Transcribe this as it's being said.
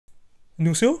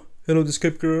안녕하세요. Hello, this is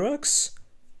Cape X,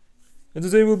 and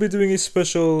today we'll be doing a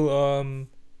special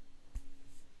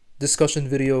discussion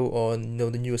video on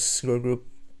the newest girl group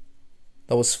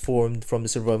that was formed from the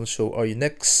survival show Are You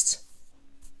Next?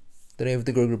 The name of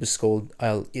the girl group is called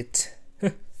I'll It.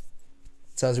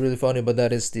 Sounds really funny, but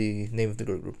that is the name of the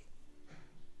girl group.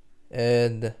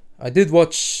 And I did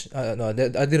watch. I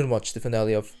didn't watch the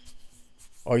finale of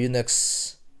Are You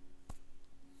Next,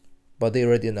 but they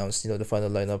already announced the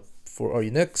final lineup for Are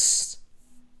You Next.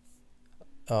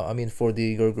 For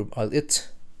the girl group I'll It,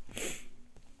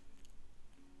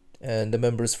 and the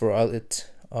members for I'll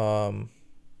It. The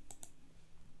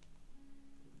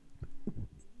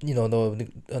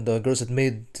girls that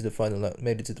made it to the final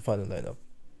lineup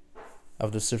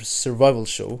of the survival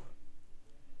show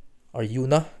are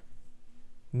Yuna,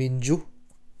 Minju,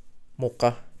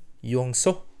 Mocha,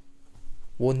 Yongso,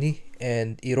 Woni,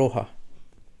 and Iroha.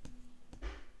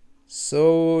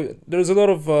 So there's a lot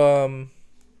of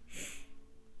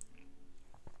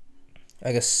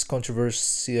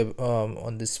controversy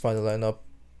on this final lineup.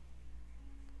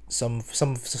 Some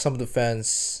of the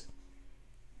fans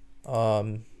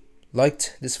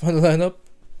liked this final lineup,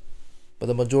 but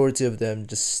the majority of them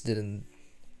just didn't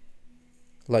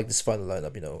like this final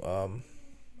lineup.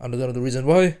 I don't know the reason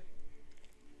why,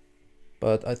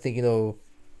 but I think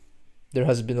there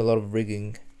has been a lot of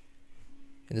rigging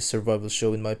in the survival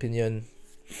show, in my opinion.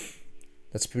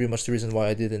 That's pretty much the reason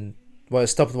why I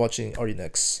stopped watching Are You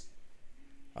Next.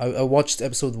 I watched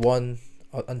episode 1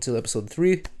 until episode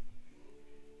 3,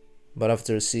 but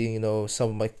after seeing some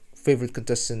of my favorite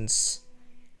contestants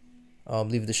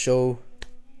leave the show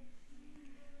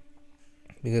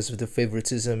because of the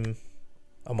favoritism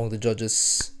among the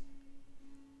judges,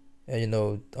 and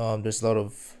there's a lot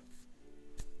of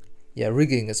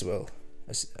rigging as well,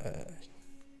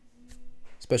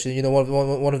 especially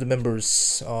one of the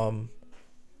members, one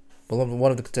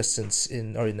of the contestants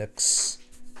in Are You Next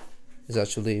is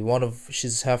actually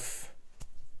she's half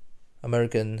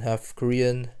American, half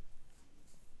Korean.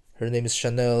 Her name is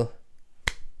Chanel,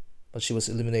 but she was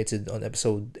eliminated on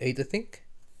episode 8, I think,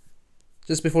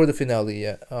 just before the finale.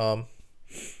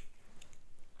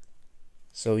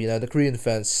 So the Korean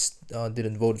fans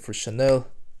didn't vote for Chanel,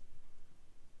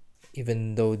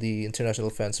 even though the international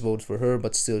fans voted for her,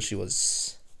 but still she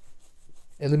was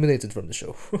eliminated from the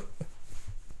show.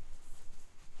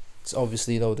 It's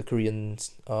obviously the Korean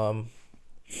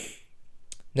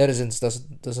netizens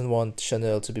doesn't want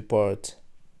Chanel to be part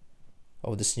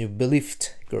of this new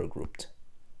believed girl group,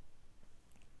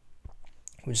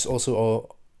 which is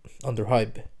also under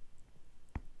Hybe.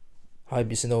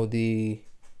 Hybe is the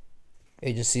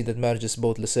agency that manages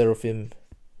both Le Seraphim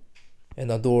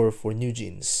and Adore for New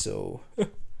Jeans. So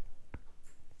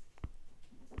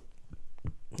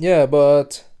yeah,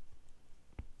 but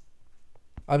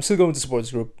I'm still going to support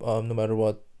this group no matter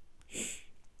what.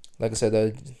 Like I said,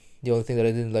 the only thing that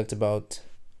I didn't like about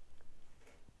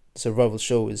the survival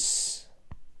show is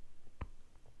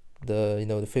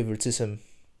the favoritism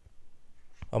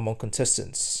among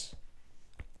contestants,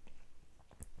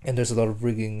 and there's a lot of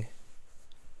rigging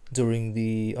during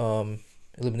the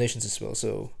eliminations as well.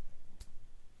 So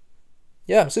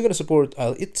yeah, I'm still gonna support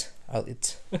I'll It.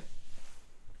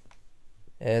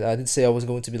 And I did say I was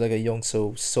going to be like a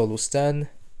Yongso solo stan,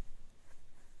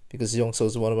 because Yongso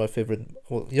is one of my favorite.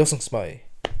 Well, Yongsung's my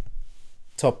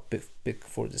top pick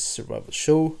for this survival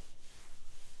show,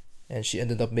 and she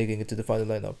ended up making it to the final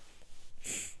lineup.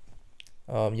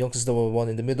 Yongsung's the one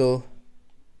in the middle.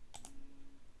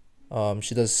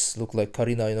 She does look like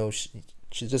Karina.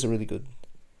 She's just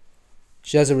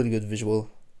she has a really good visual,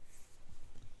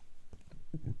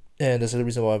 and that's the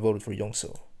reason why I voted for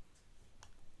Yongso.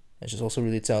 And she's also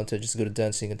really talented. She's good at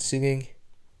dancing and singing.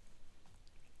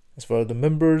 As far as the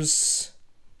members,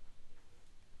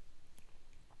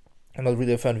 I'm not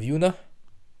really a fan of Yuna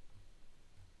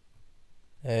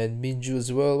and Minju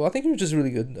as well. I think Minju is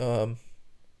really good.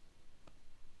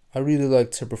 I really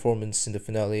liked her performance in the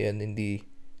finale and in the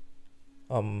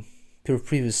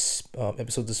previous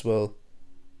episodes as well.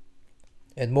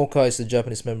 And Mocha is the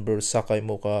Japanese member, Sakai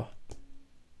Mocha.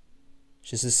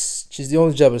 She's the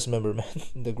only Japanese member, man,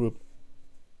 in the group,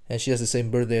 and she has the same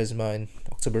birthday as mine,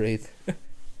 October 8th,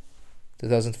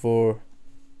 2004.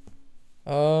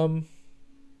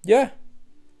 Yeah.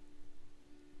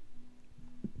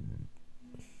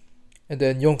 And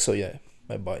then Yongso,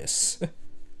 my bias.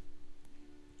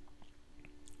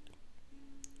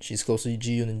 She's close to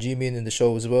Ji-yoon and Jimin in the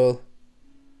show as well.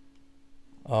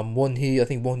 Won-hee, I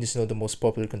think Won-hee is the most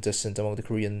popular contestant among the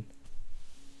Korean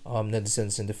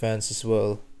netizens and the fans as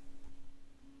well,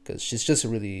 because she's just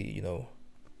really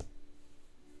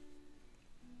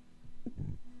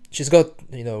she's got,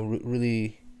 you know,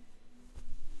 really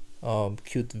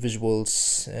cute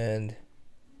visuals, and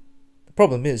the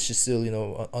problem is she's still, you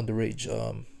know, underage,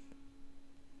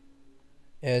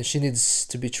 and she needs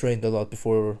to be trained a lot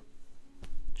before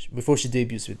she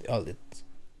debuts with Outlet.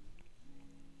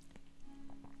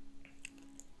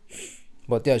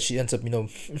 But yeah, she ends up, you know,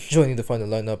 joining the final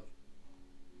lineup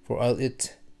for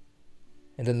Outlet.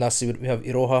 And then lastly, we have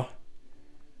Iroha.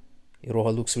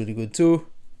 Iroha looks really good too.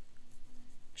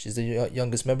 She's the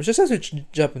youngest member. She's actually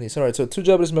Japanese. Alright, so 2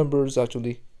 Japanese members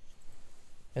actually.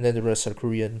 And then the rest are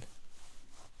Korean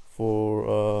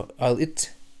for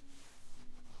Outlet.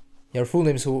 Her full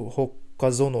name is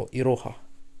Hokazono Iroha.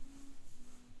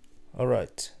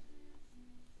 Alright.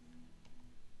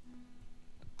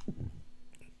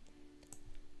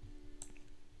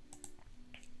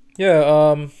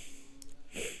 Yeah,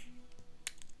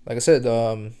 like I said,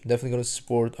 definitely gonna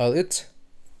support Outlet.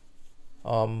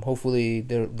 Hopefully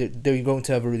they're going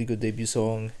to have a really good debut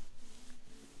song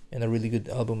and a really good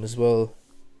album as well.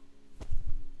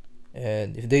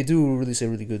 And if they do release a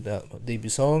really good debut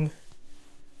song,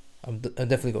 I'm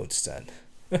definitely going to stand.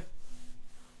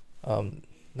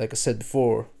 Like I said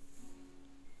before,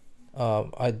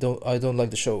 I don't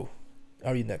like the show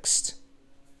Are You Next,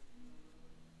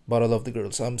 but I love the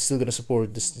girls. I'm still gonna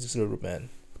support this girl group, man.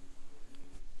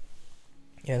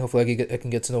 And hopefully I can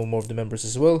get to know more of the members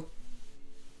as well.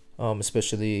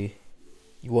 Especially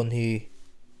Wonhee,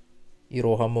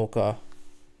 Iroha, Mocha.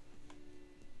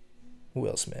 Who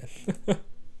else, man?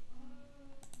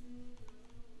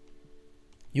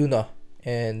 Yuna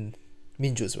and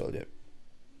Minju as well, yeah.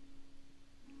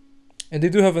 And they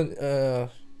do have a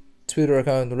Twitter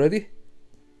account already.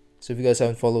 So if you guys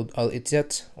haven't followed Outlet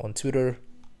yet on Twitter,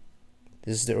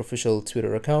 this is their official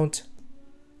Twitter account.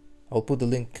 I'll put the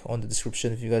link on the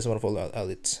description if you guys want to follow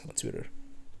Outlet on Twitter.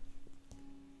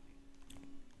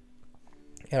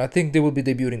 And I think they will be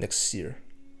debuting next year.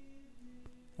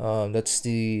 That's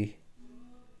the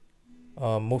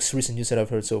most recent news that I've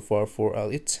heard so far for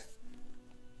Outlet.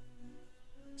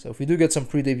 So if we do get some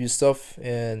pre-debut stuff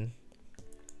and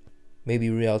maybe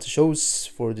reality shows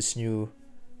for this new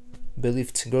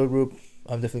Believed girl group,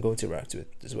 I'm definitely going to react to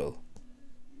it as well.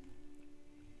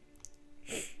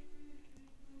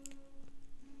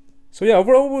 So yeah,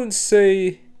 overall I wouldn't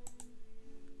say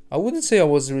I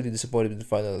was really disappointed with the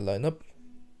final lineup,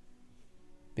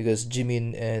 because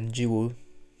Jimin and Jiwoo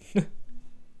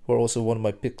were also one of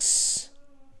my picks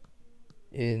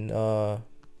in Are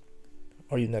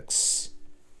You Next,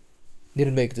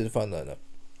 didn't make it to the final lineup.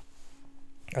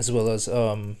 As well as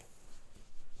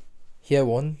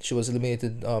Hyewon, she was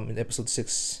eliminated in episode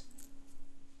 6,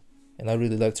 and I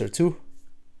really liked her too.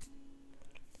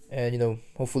 And you know,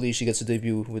 hopefully she gets to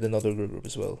debut with another girl group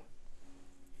as well.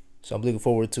 So I'm looking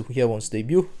forward to Hyewon's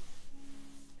debut,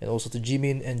 and also to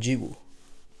Jimin and Jiwoo.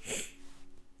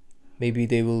 Maybe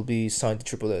they will be signed to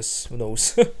Triple S, who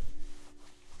knows.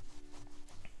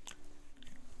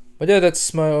 But yeah,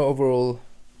 that's my overall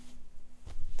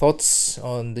thoughts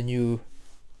on the new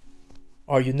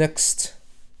Are You Next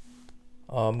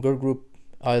girl group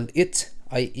Outlet,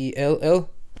 IELLIT,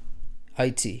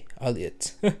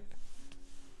 Outlet.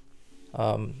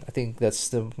 I think that's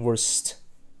the worst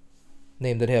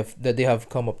name that they have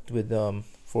come up with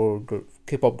for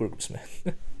K-pop groups, man.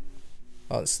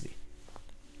 Honestly,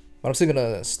 but I'm still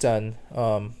gonna stand.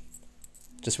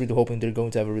 Just really hoping they're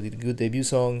going to have a really good debut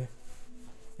song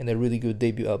and a really good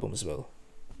debut album as well.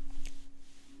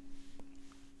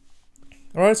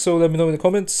 Alright, so let me know in the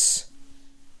comments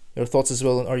your thoughts as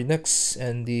well on Are You Next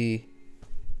and the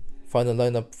final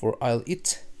lineup for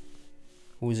Outlet.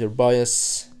 Who is your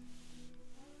bias?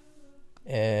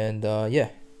 And yeah,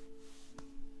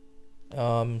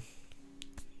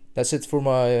 that's it for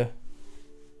my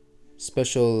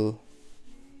special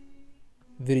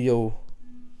video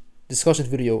discussion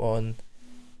video on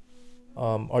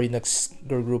Are You Next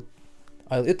girl group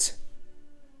Outlet.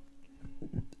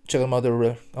 Check out my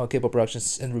other K-pop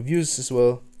reactions and reviews as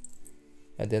well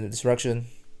at the end of this reaction.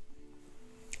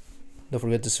 Don't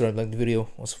forget to subscribe, like the video.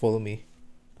 Also follow me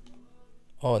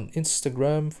on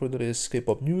Instagram for the latest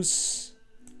K-pop news,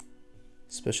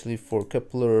 especially for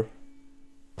Kepler,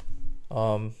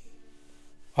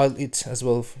 Outlet as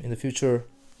well in the future,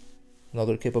 and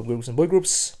other K-pop groups and boy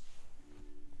groups.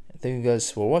 And thank you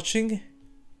guys for watching,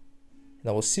 and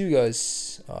I will see you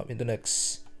guys in the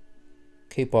next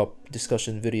K-pop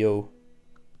discussion video,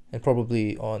 and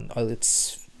probably on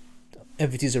Outlet's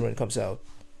MV teaser when it comes out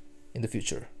in the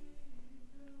future,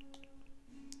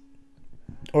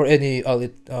 or any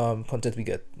Outlet content we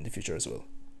get in the future as well.